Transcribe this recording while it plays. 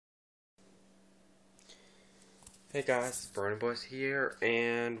Hey guys, Burning Boys here,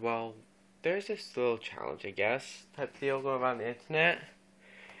 and well, there's this little challenge, I guess, type deal going around the internet,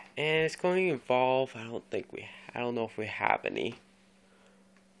 and it's going to involve, I don't know if we have any.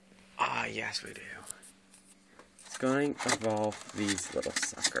 Ah, yes we do. It's going to involve these little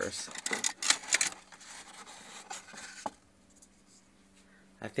suckers.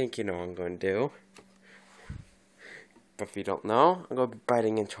 I think you know what I'm going to do. But if you don't know, I'm going to be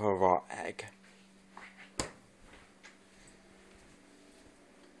biting into a raw egg.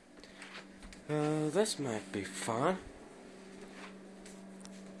 This might be fun.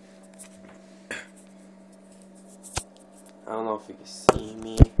 I don't know if you can see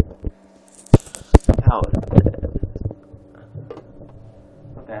me. How is it?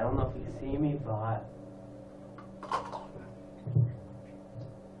 Okay, I don't know if you can see me, but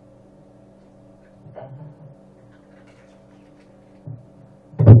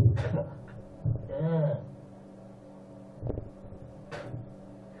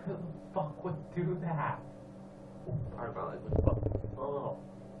who the fuck would do that? Part of my language, but oh.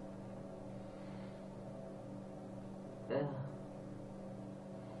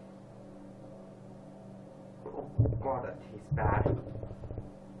 Oh god, that tastes bad.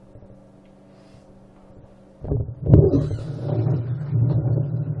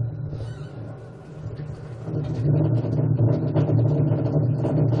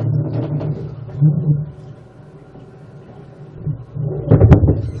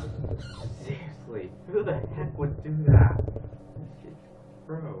 Seriously, who the heck would do that? This shit's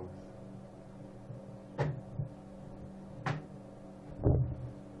gross.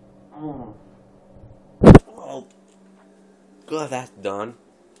 Oh. Well, glad that's done.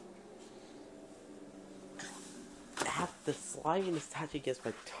 The sliminess touch against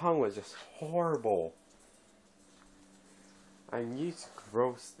my tongue was just horrible. I'm used to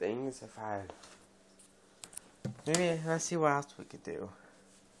gross things. Maybe let's see what else we could do.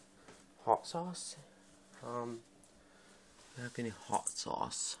 Hot sauce? I don't have any hot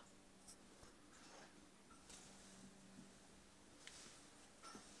sauce.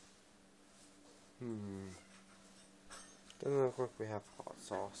 Doesn't look like we have hot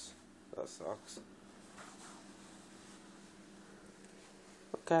sauce. That sucks.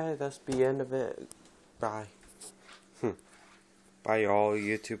 Okay, that's the end of it. Bye. Bye, all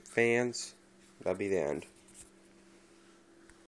YouTube fans. That'll be the end.